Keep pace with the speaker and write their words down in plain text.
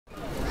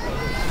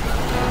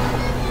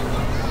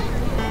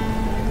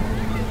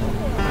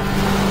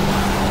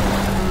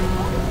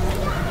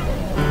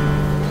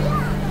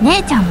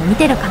姉ちゃんも見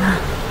てるかな。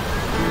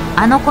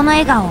あの子の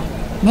笑顔、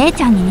姉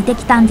ちゃんに似て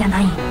きたんじゃな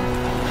い？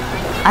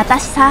あた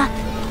しさ、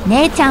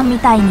姉ちゃんみ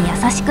たいに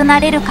優しくな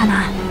れるか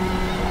な。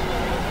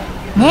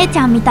姉ち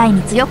ゃんみたい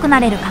に強くな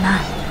れるかな。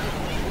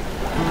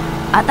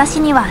あたし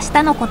には明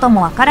日のこと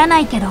もわからな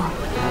いけど、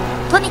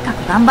とにかく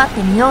頑張っ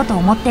てみようと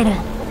思ってる。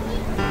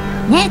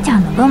姉ちゃ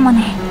んの分も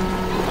ね。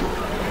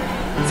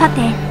さ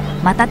て、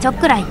またちょっ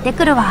くら行って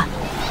くるわ。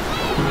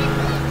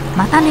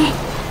またね。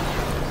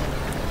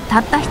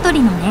たった一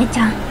人の姉ち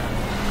ゃん。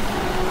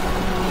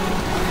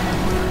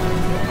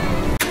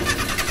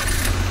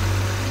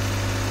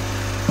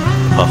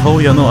母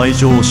親の愛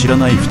情を知ら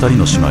ない2人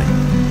の姉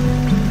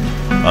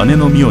妹。姉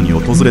のミオに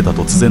訪れた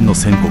突然の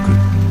宣告。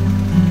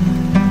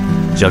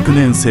若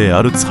年性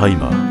アルツハイ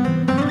マ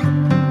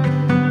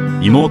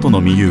ー。妹の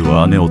ミユ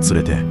は姉を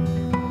連れて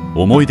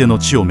思い出の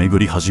地を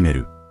巡り始め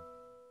る。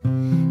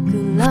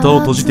蓋を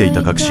閉じてい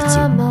た確執、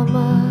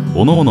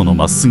おのおのの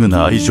まっすぐ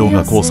な愛情が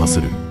交差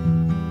する。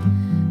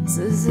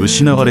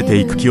失われて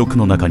いく記憶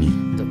の中に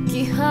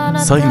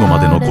最後ま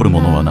で残る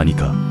ものは何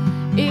か。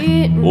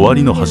終わ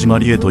りの始ま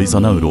りへと誘う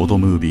ロード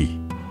ムービ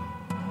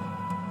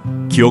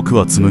ー。記憶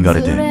は紡が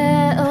れて、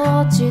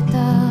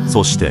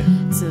そして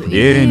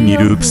永遠に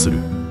ループする。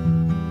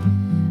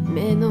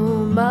目の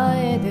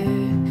前で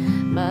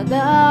ま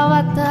だ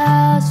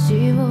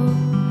私を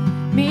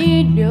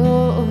魅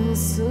了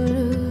す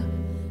る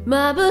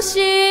眩しい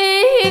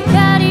光